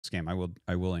Scam.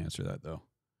 I will answer that though.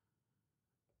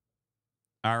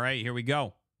 All right, here we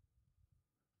go.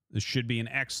 This should be an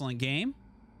excellent game.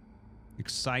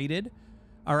 Excited.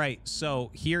 All right, so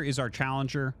here is our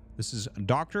challenger. This is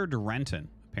DrDorenton,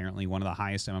 apparently one of the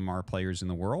highest MMR players in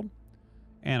the world.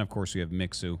 And of course, we have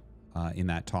Mixu in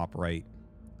that top right.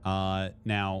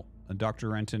 Now,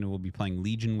 DrDorenton will be playing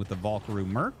Legion with the Valkyrie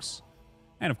Mercs.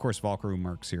 And of course, Valkyrie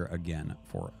Mercs here again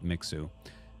for Mixu.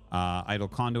 Idle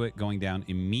Conduit going down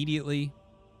immediately.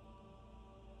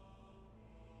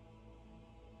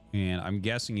 And I'm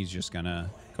guessing he's just going to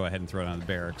go ahead and throw down the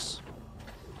barracks.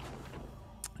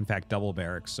 In fact, double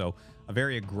barracks. So a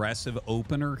very aggressive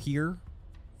opener here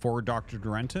for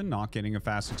DrDorenton, not getting a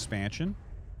fast expansion.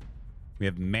 We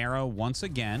have Mara once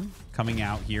again coming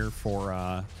out here for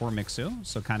Mixu.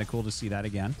 So kind of cool to see that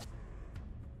again.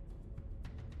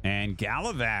 And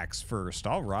Galavax first.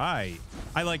 All right.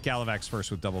 I like Galavax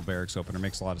first with double barracks opener.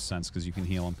 Makes a lot of sense because you can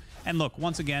heal him. And look,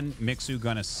 once again, Mixu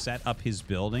going to set up his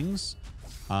buildings,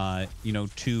 you know,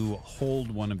 to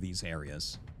hold one of these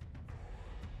areas.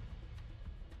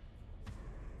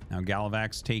 Now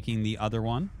Galavax taking the other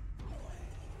one.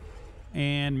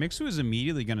 And Mixu is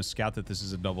immediately going to scout that this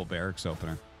is a double barracks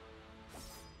opener.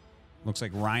 Looks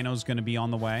like Rhino's going to be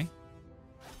on the way.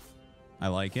 I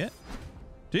like it.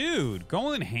 Dude,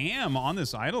 going ham on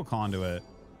this idle conduit.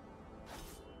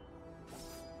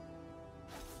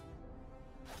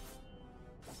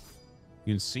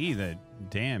 You can see that,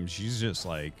 damn, she's just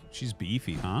like, she's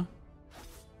beefy, huh?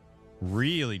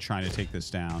 Really trying to take this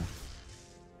down.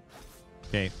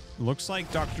 Okay, looks like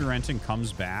DrDorenton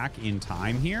comes back in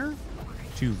time here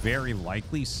to very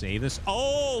likely save this.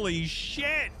 Holy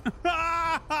shit!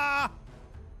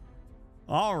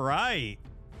 All right.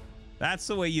 That's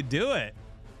the way you do it.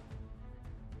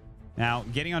 Now,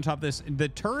 getting on top of this, the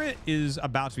turret is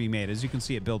about to be made. As you can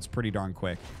see, it builds pretty darn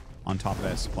quick on top of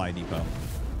that supply depot.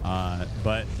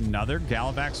 But another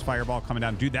Galavax fireball coming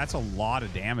down. Dude, that's a lot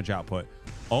of damage output.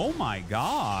 Oh my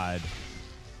god.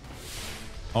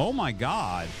 Oh my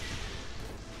god.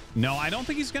 No, I don't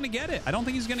think he's going to get it. I don't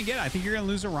think he's going to get it. I think you're going to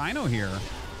lose a Rhino here.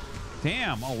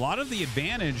 Damn, a lot of the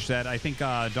advantage that I think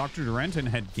DrDorenton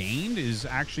had gained is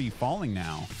actually falling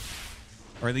now.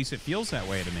 Or at least it feels that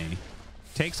way to me.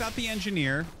 Takes out the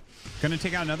engineer. Going to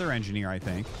take out another engineer, I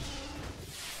think.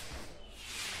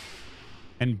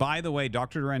 And by the way,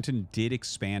 DrDorenton did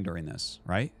expand during this,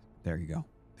 right? There you go.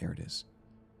 There it is.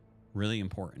 Really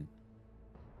important.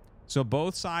 So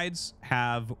both sides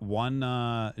have one,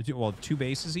 well, 2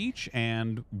 bases each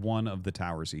and 1 of the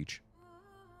towers each.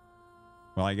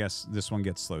 Well, I guess this one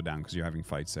gets slowed down because you're having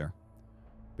fights there.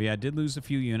 But yeah, I did lose a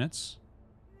few units.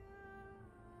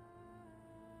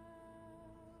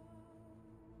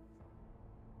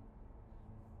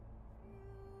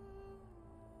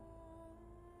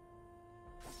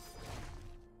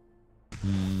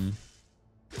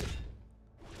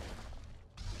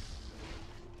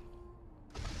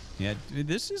 Yeah,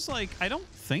 this is like, I don't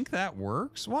think that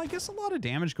works. Well, I guess a lot of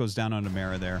damage goes down on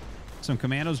Mara there. Some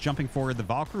commandos jumping forward. The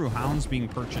Valkyrie Hounds being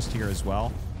purchased here as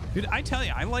well. Dude, I tell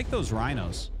you, I like those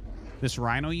Rhinos. This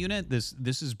Rhino unit, this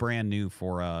is brand new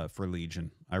for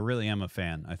Legion. I really am a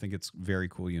fan. I think it's very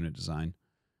cool unit design.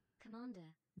 Commander.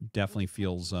 Definitely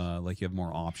feels like you have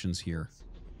more options here.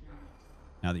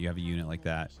 Now that you have a unit like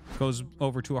that. Goes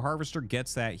over to a Harvester,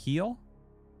 gets that heal.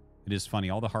 It is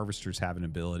funny. All the Harvesters have an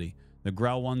ability. The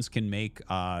Grell ones can make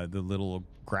the little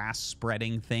grass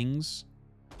spreading things.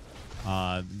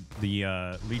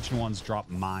 The Legion ones drop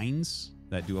mines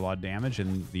that do a lot of damage,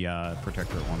 and the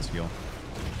Protectorate ones heal.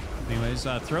 Anyways,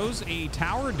 throws a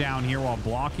tower down here while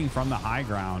blocking from the high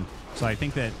ground. So I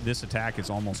think that this attack is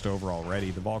almost over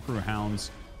already. The Valkyrie Hounds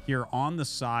here on the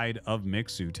side of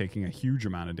Mixu taking a huge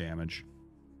amount of damage.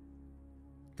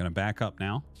 Gonna back up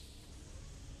now.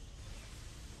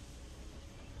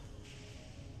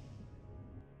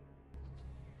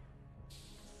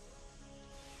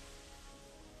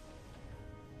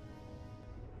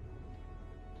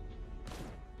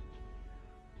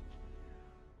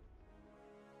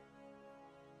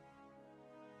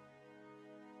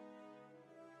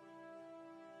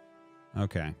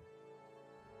 Okay.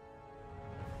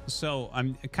 So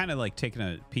I'm kind of like taking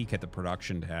a peek at the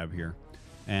production tab here.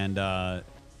 And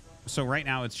so right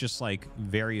now it's just like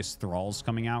various thralls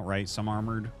coming out, right? Some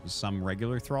armored, some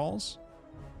regular thralls.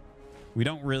 We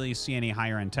don't really see any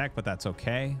higher end tech, but that's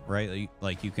okay, right?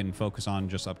 Like you can focus on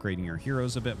just upgrading your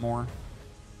heroes a bit more.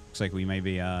 Looks like we may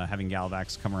be having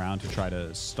Galavax come around to try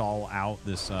to stall out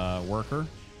this worker.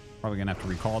 Probably gonna have to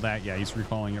recall that. Yeah, he's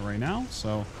recalling it right now.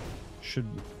 So should...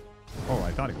 Oh,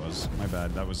 I thought he was. My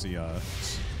bad. That was the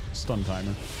stun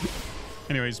timer.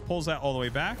 Anyways, pulls that all the way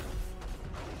back.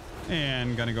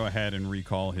 And gonna go ahead and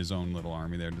recall his own little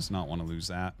army there. Does not want to lose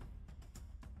that.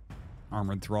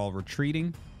 Armored Thrall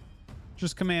retreating.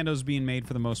 Just commandos being made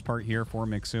for the most part here for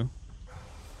Mixu.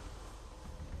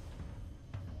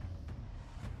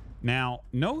 Now,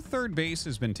 no third base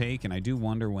has been taken. I do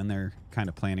wonder when they're kind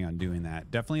of planning on doing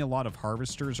that. Definitely a lot of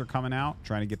harvesters are coming out,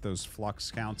 trying to get those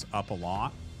flux counts up a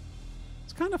lot.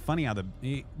 It's kind of funny how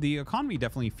the economy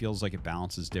definitely feels like it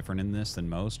balances different in this than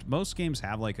most. Most games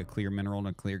have like a clear mineral and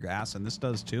a clear gas, and this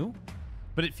does too.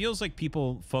 But it feels like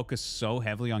people focus so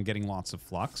heavily on getting lots of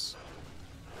flux.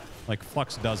 Like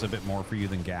flux does a bit more for you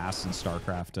than gas in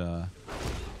StarCraft.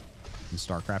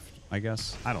 I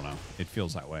guess. I don't know. It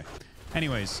feels that way.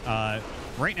 Anyways,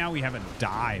 right now we have a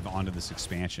dive onto this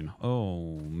expansion.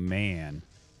 Oh, man.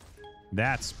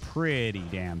 That's pretty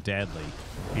damn deadly.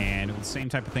 And the same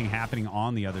type of thing happening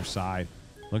on the other side.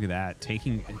 Look at that.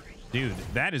 Dude,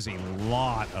 that is a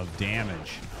lot of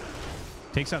damage.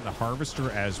 Takes out the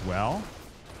harvester as well.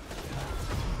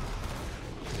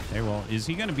 Okay, well, is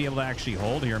he going to be able to actually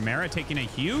hold here? Mara taking a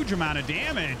huge amount of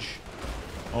damage.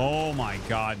 Oh my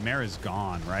god, Mara's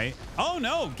gone, right? Oh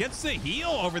no, gets the heal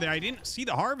over there. I didn't see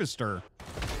the harvester.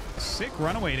 Sick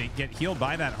runaway to get healed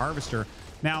by that harvester.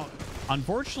 Now,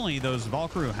 unfortunately, those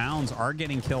Valkyrie hounds are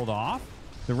getting killed off.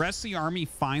 The rest of the army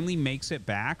finally makes it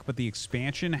back, but the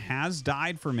expansion has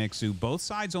died for Mixu. Both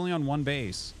sides only on one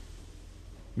base.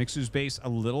 Mixu's base a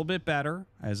little bit better,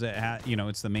 as it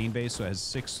it's the main base, so it has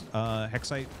 6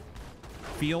 hexite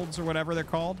fields or whatever they're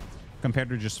called, compared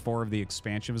to just 4 of the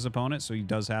expansion of his opponent. So he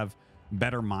does have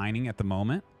better mining at the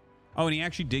moment. Oh, and he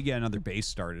actually did get another base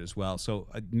started as well. So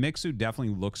Mixu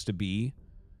definitely looks to be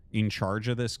in charge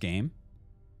of this game.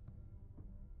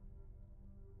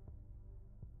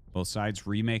 Both sides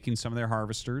remaking some of their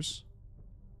harvesters.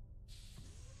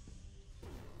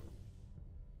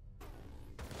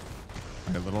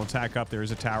 A little attack up.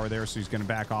 There's a tower there, so he's going to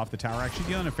back off. The tower actually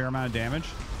dealing a fair amount of damage.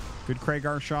 Good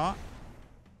Kragar shot.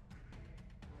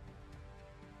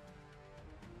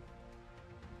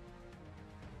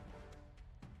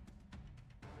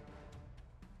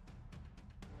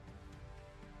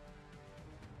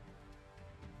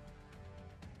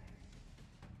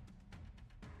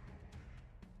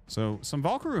 So some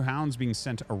Valkyrie hounds being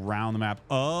sent around the map.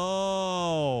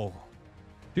 Oh,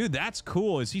 dude, that's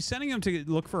cool. Is he sending them to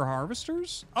look for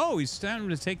harvesters? Oh, he's sending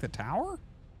them to take the tower?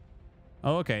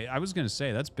 Oh, okay. I was going to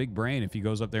say, that's big brain if he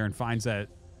goes up there and finds that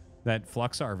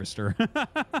flux harvester.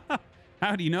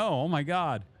 How do you know? Oh, my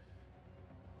God.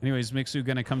 Anyways, Mixu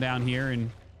going to come down here and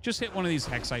just hit one of these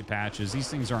hexite patches. These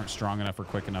things aren't strong enough or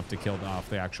quick enough to kill off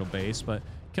the actual base, but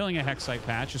killing a hexite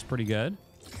patch is pretty good.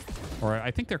 Or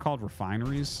I think they're called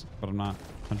refineries, but I'm not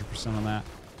 100% on that.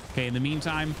 Okay, in the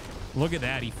meantime, look at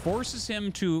that. He forces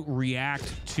him to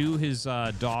react to his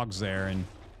dogs there, and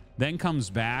then comes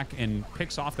back and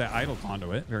picks off that idle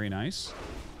conduit. Very nice.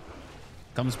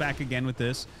 Comes back again with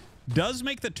this. Does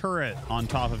make the turret on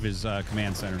top of his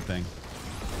command center thing.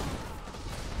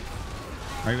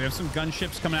 All right, we have some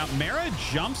gunships coming out. Mara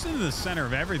jumps into the center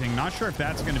of everything. Not sure if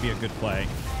that's going to be a good play.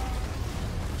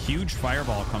 Huge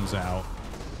fireball comes out.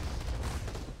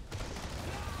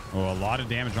 Oh, a lot of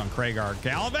damage on Kragar.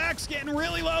 Galavax getting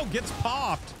really low. Gets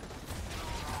popped.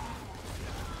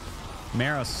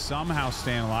 Mara somehow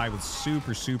staying alive with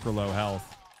super, super low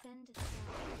health.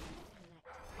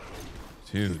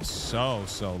 Dude, so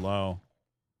low.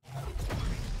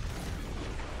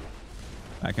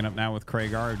 Backing up now with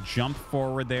Kragar. Jump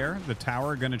forward there. The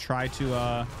tower going to try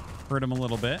to hurt him a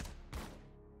little bit.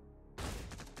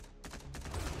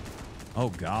 Oh,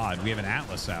 God. We have an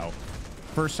Atlas out.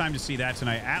 First time to see that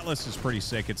tonight. Atlas is pretty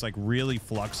sick. It's like really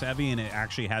flux heavy, and it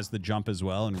actually has the jump as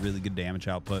well and really good damage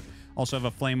output. Also have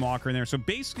a Flame Walker in there. So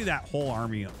basically that whole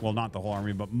army, well, not the whole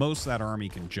army, but most of that army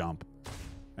can jump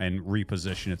and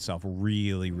reposition itself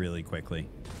really, really quickly.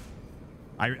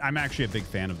 I'm actually a big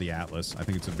fan of the Atlas. I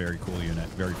think it's a very cool unit.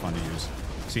 Very fun to use.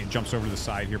 See, it jumps over to the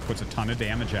side here, puts a ton of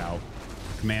damage out.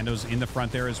 Commandos in the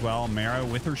front there as well. Mara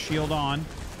with her shield on.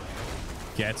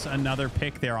 Gets another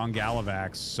pick there on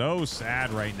Galavax. So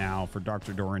sad right now for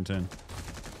DrDorenton.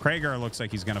 Kragar looks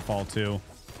like he's going to fall too.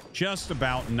 Just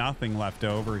about nothing left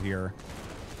over here.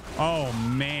 Oh,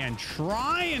 man.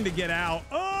 Trying to get out.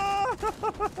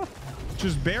 Oh!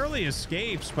 Just barely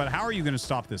escapes. But how are you going to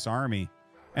stop this army?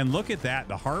 And look at that.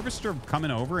 The Harvester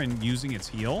coming over and using its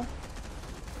heal.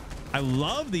 I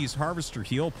love these Harvester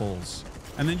heal pulls.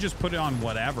 And then just put it on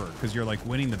whatever, because you're like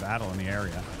winning the battle in the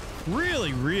area.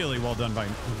 Really, really well done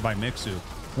by Mixu.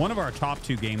 One of our top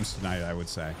 2 games tonight, I would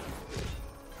say.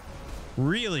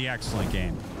 Really excellent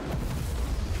game.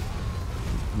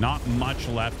 Not much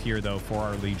left here, though, for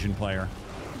our Legion player.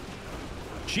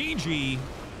 GG.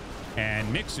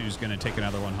 And Mixu's going to take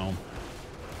another one home.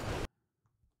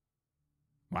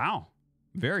 Wow.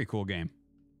 Very cool game.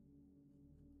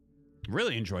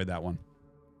 Really enjoyed that one.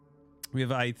 We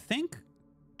have, I think,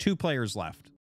 2 players left.